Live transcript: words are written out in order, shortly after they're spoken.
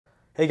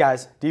Hey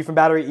guys, D from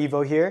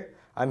BatteryEVO here.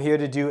 I'm here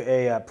to do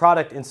a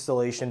product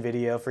installation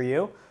video for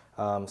you,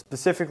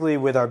 specifically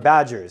with our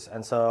Badgers.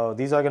 And so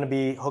these are going to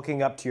be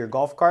hooking up to your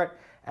golf cart.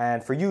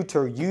 And for you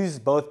to use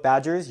both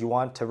Badgers, you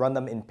want to run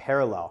them in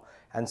parallel.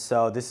 And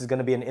so this is going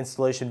to be an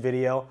installation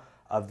video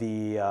of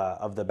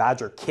the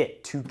Badger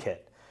kit, 2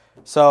 kit.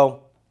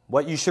 So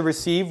what you should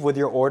receive with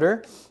your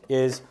order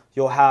is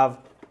you'll have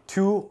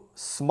 2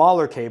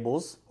 smaller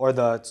cables, or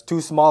the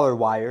 2 smaller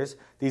wires.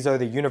 These are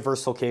the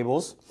universal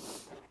cables.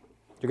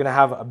 You're going to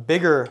have a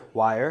bigger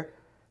wire.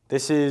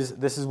 This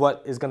is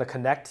what is going to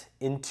connect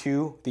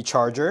into the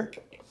charger.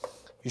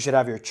 You should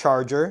have your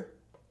charger,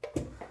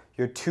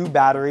 your 2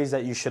 batteries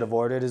that you should have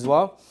ordered as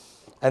well,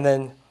 and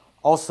then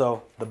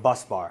also the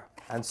bus bar.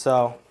 And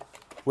so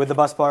with the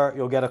bus bar,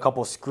 you'll get a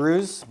couple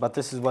screws, but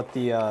this is what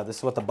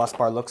the bus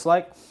bar looks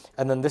like.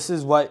 And then this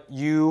is what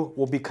you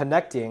will be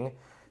connecting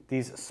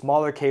these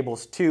smaller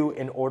cables to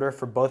in order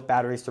for both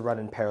batteries to run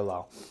in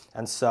parallel.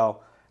 And so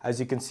as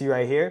you can see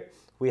right here,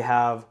 we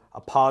have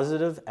a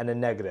positive and a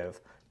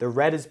negative. The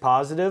red is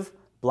positive,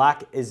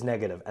 black is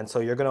negative. And so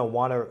you're gonna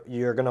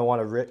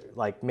wanna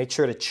like make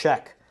sure to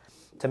check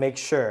to make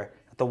sure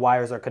that the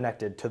wires are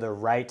connected to the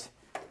right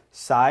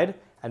side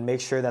and make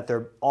sure that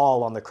they're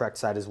all on the correct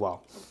side as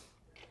well.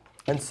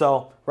 And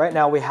so right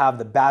now we have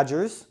the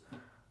Badgers,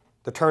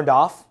 they're turned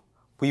off.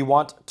 We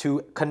want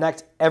to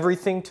connect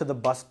everything to the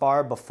bus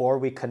bar before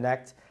we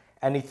connect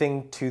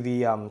anything to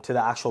the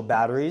actual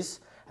batteries.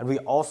 And we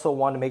also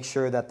want to make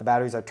sure that the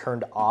batteries are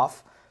turned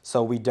off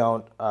so we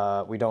don't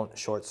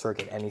short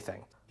circuit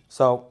anything.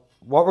 So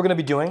what we're going to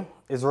be doing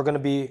is we're going to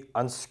be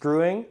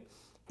unscrewing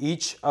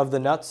each of the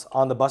nuts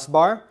on the bus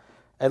bar,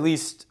 at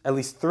least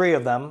 3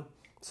 of them,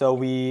 so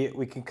we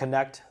can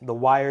connect the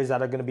wires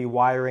that are going to be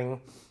wiring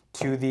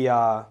to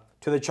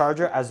the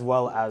charger as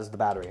well as the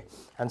battery.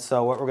 And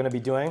so what we're going to be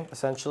doing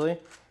essentially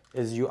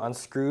is you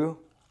unscrew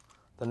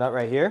the nut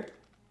right here,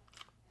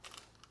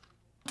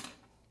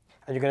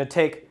 and you're going to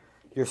take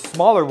your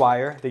smaller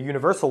wire, the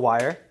universal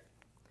wire,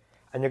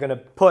 and you're going to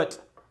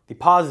put the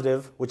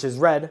positive, which is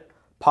red,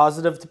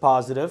 positive to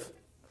positive.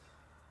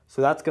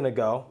 So that's going to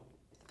go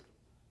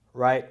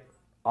right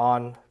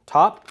on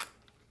top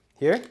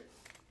here,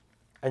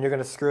 and you're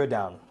going to screw it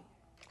down.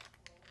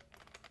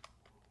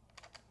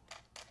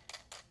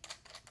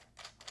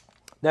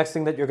 Next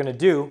thing that you're going to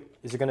do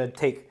is you're going to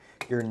take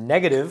your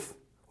negative,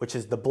 which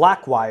is the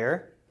black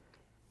wire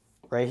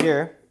right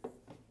here,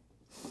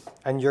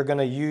 and you're going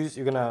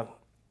to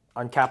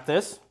uncap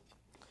this.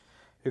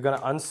 You're going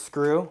to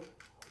unscrew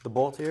the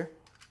bolt here,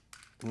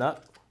 the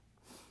nut,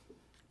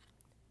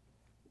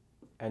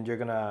 and you're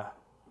going to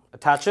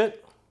attach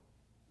it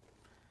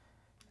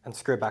and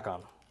screw it back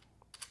on.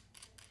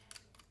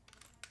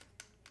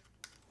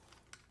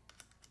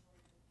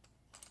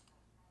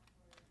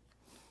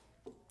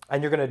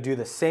 And you're going to do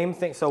the same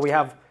thing. So we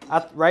have,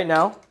 right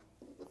now,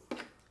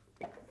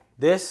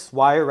 this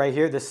wire right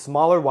here, this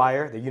smaller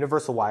wire, the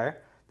universal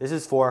wire, this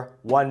is for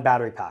 1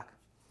 battery pack.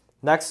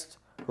 Next,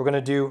 we're going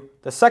to do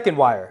the second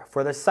wire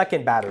for the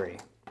second battery.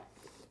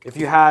 If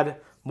you had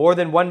more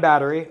than 1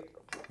 battery,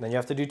 then you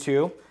have to do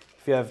 2.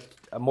 If you have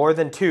more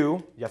than 2,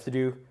 you have to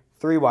do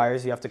 3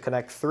 wires. You have to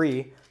connect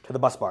 3 to the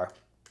bus bar.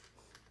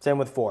 Same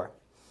with 4.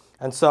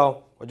 And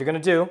so what you're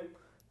going to do,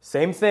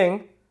 same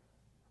thing,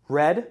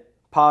 red,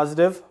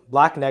 positive,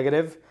 black,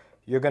 negative.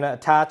 You're going to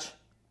attach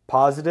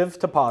positive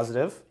to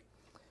positive,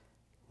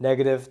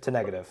 negative to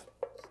negative.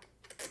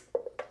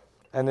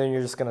 And then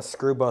you're just going to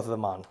screw both of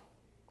them on.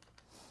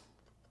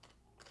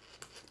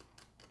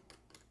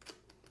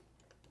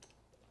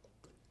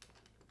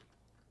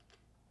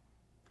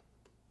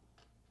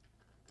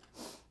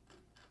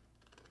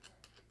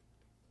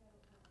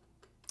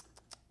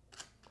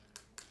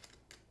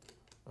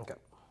 Okay.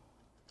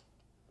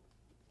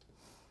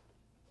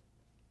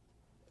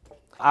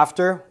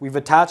 After we've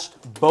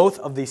attached both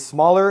of the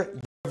smaller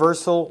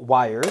universal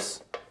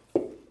wires,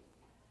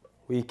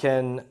 we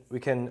can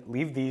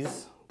leave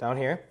these down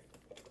here.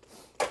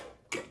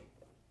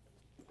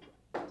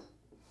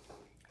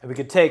 And we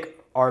could take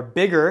our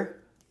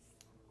bigger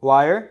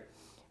wire,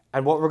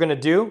 and what we're going to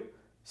do,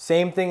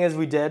 same thing as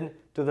we did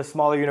to the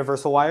smaller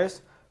universal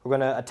wires, we're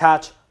going to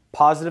attach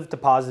positive to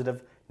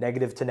positive,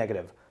 negative to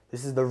negative.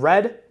 This is the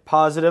red,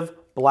 positive,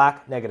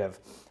 black, negative.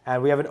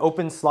 And we have an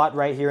open slot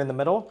right here in the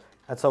middle,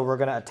 and so we're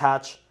going to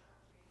attach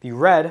the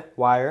red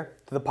wire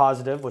to the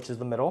positive, which is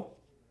the middle,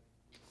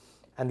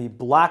 and the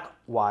black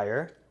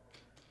wire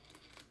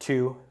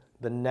to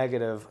the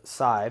negative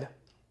side.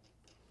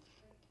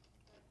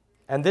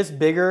 And this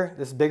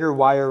bigger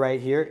wire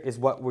right here is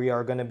what we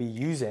are going to be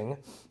using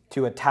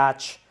to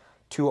attach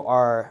to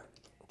our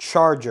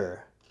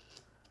charger.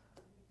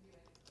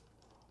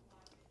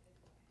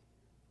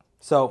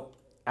 So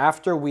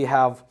after we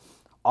have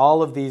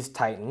all of these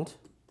tightened,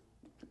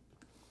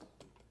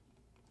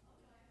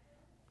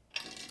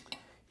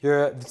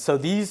 so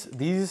these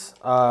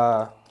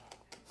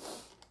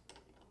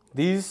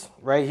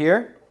right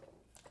here,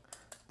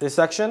 this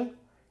section,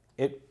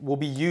 it will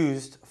be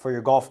used for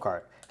your golf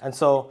cart. And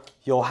so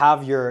you'll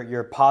have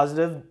your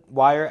positive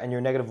wire and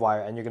your negative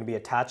wire, and you're going to be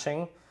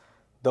attaching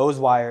those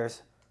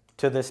wires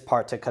to this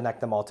part to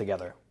connect them all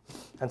together.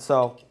 And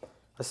so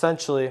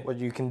essentially what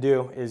you can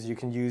do is you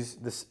can use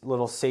this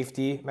little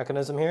safety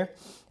mechanism here,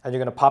 and you're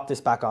going to pop this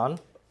back on.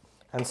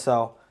 And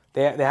so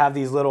they have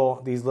these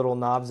little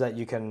knobs that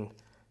you can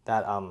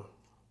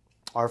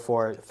are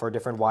for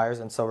different wires,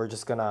 and so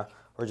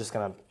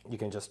you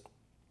can just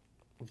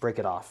break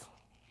it off.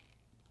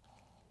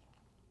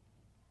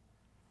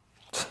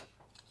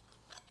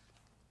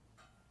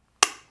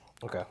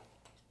 Okay.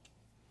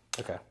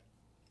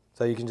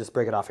 So you can just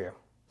break it off here.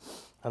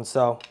 And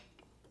so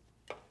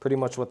pretty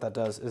much what that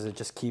does is it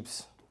just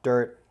keeps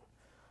dirt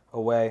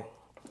away,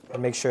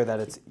 and make sure that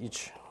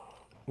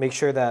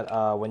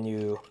when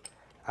you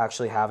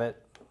actually have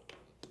it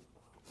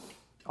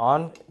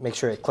on, make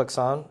sure it clicks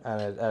on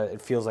and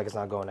it feels like it's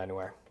not going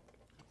anywhere.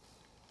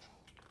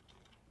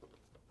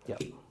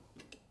 Yep.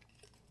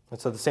 And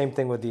so the same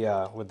thing with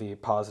the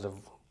positive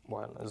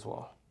one as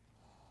well.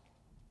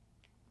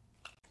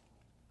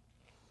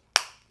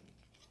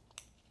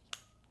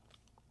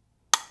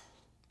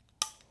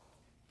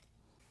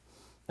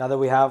 Now that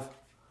we have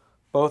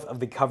both of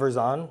the covers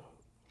on,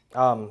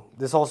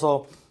 this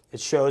also,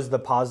 it shows the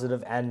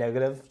positive and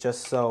negative,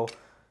 just so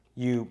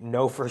you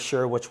know for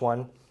sure which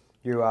one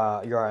you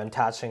are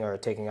attaching or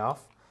taking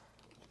off.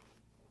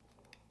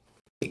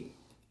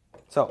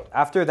 So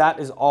after that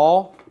is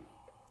all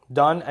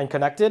done and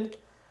connected,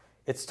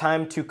 it's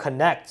time to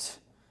connect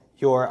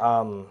your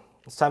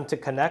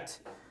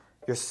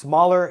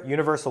smaller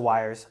universal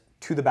wires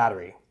to the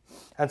battery.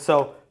 And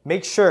so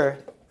make sure,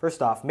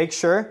 first off, make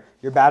sure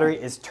your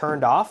battery is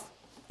turned off.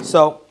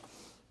 So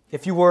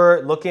if you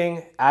were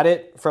looking at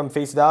it from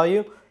face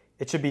value,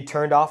 it should be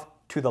turned off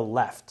to the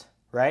left,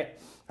 right?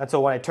 And so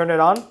when I turn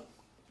it on,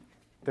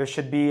 there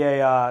should be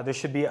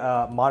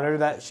a monitor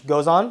that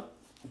goes on.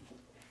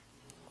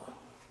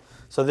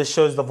 So this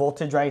shows the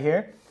voltage right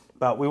here,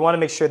 but we want to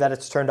make sure that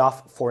it's turned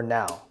off for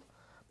now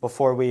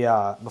before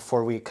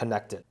we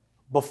connect it.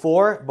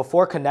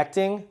 Before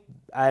connecting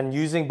and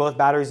using both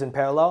batteries in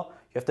parallel,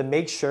 you have to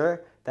make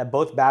sure that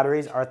both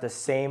batteries are at the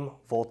same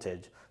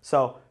voltage.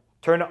 So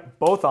turn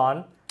both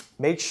on,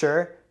 make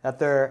sure that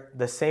they're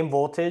the same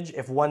voltage.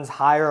 If one's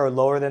higher or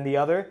lower than the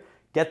other,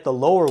 get the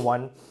lower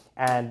one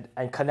and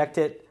connect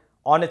it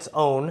on its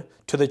own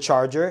to the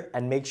charger,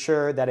 and make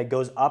sure that it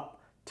goes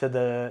up to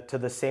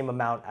the same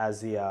amount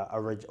as the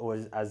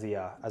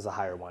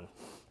higher one.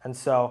 And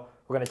so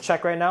we're gonna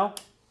check right now.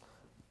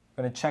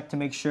 We're gonna check to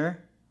make sure.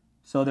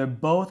 So they're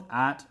both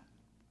at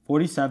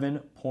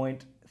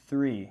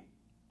 47.3.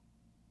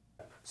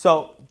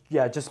 So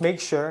yeah, just make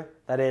sure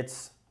that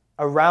it's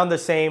around the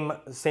same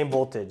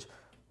voltage.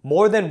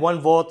 More than 1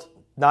 volt,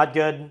 not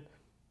good.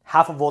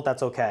 Half a volt,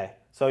 that's okay.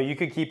 So you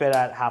could keep it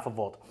at half a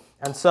volt.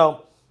 And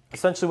so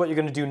essentially what you're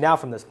gonna do now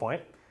from this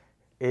point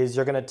is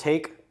you're gonna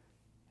take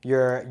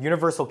your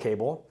universal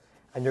cable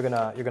and you're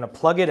gonna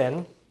plug it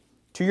in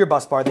to your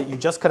bus bar that you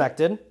just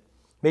connected.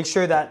 Make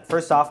sure that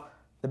first off,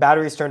 the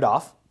battery is turned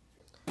off.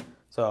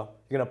 So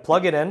you're gonna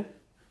plug it in.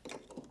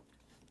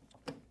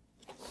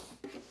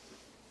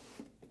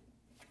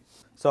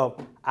 So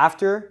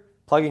after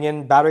plugging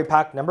in battery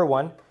pack number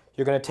 1,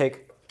 you're going to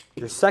take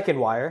your second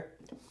wire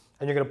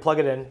and you're going to plug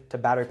it in to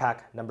battery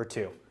pack number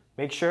 2.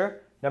 Make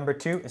sure number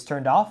 2 is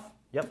turned off.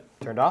 Yep,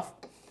 turned off.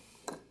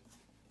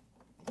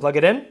 Plug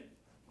it in.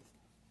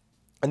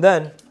 And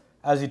then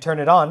as you turn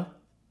it on,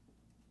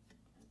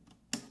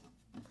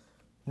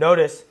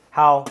 notice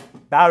how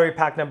battery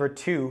pack number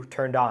 2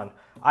 turned on.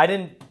 I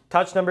didn't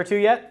touch number 2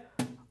 yet.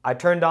 I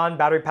turned on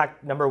battery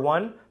pack number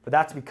 1, but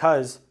that's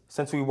because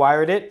since we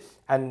wired it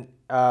and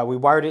we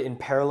wired it in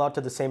parallel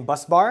to the same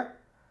bus bar,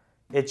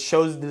 it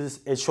shows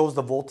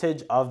the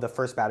voltage of the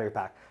first battery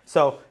pack.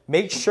 So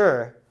make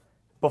sure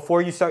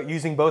before you start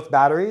using both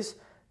batteries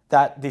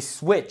that the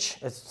switch,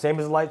 it's the same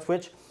as the light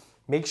switch,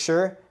 make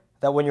sure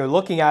that when you're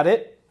looking at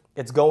it,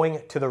 it's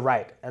going to the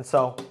right. And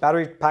so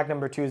battery pack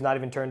number 2 is not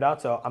even turned on,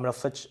 so I'm gonna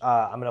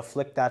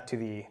flick that to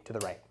the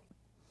right.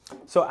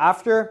 So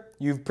after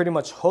you've pretty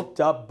much hooked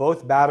up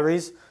both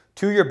batteries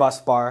to your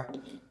bus bar,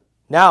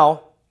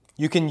 now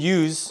you can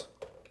use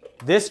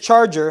this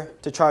charger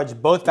to charge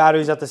both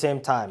batteries at the same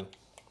time.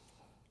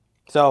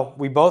 So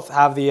we both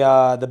have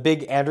the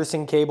big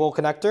Anderson cable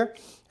connector,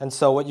 and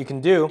so what you can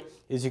do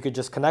is you could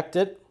just connect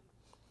it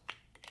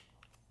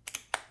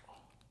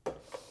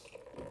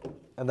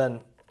and then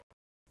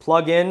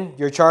plug in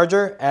your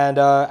charger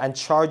and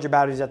charge your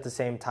batteries at the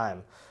same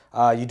time.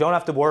 You don't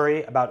have to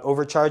worry about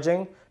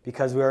overcharging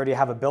because we already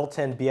have a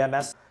built-in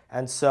BMS,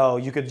 and so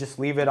you could just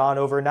leave it on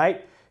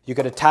overnight. You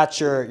could attach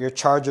your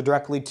charger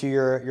directly to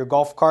your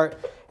golf cart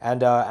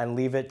and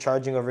leave it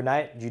charging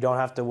overnight. You don't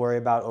have to worry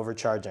about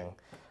overcharging.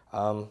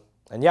 And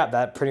yeah,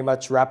 that pretty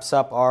much wraps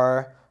up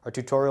our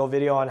tutorial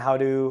video on how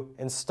to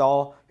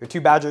install your 2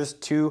 Badgers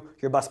to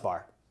your bus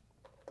bar.